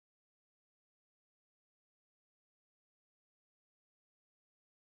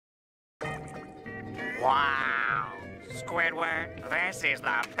Wow! Squidward, this is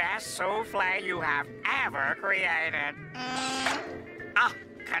the best souffle you have ever created. Oh,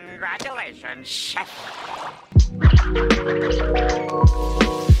 congratulations, chef.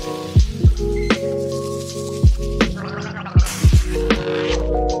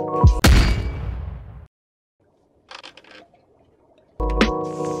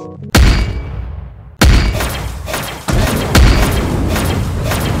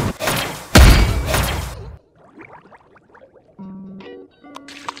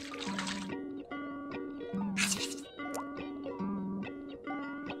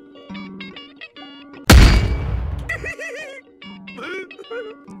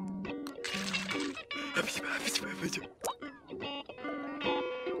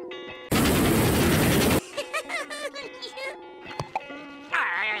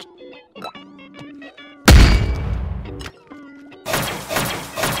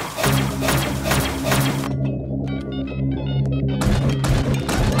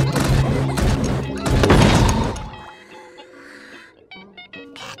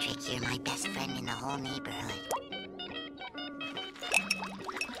 Patrick, you're my best friend in the whole neighborhood.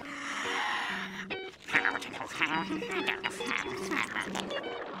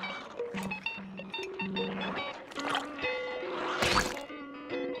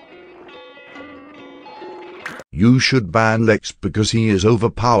 You should ban Lex because he is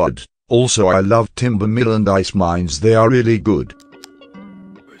overpowered. Also, I love timber mill and ice mines, they are really good.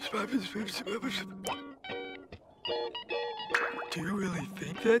 Do you really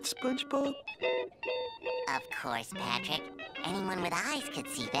think that, SpongeBob? Of course, Patrick. Anyone with eyes could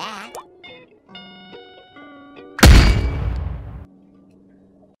see that.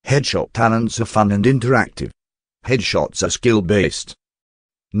 Headshot talents are fun and interactive. Headshots are skill-based.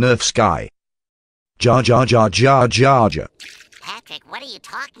 Nerf Sky. Jar jar jar jar jar jar. Patrick, what are you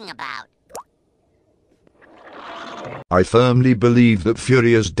talking about? I firmly believe that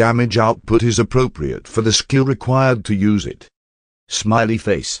Furia's damage output is appropriate for the skill required to use it. Smiley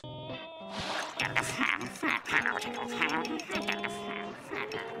face.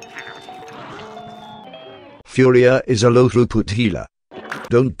 Furia is a low-throughput healer.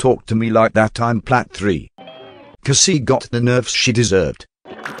 Don't talk to me like that, I'm plat 3. Cassie got the nerfs she deserved.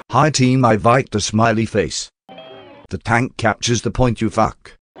 Hi team, I viked a smiley face. The tank captures the point, you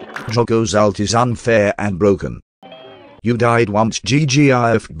fuck. Drogoz ult is unfair and broken. You died once,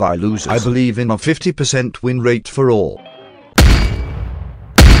 GG, IF'd by losers. I believe in a 50% win rate for all.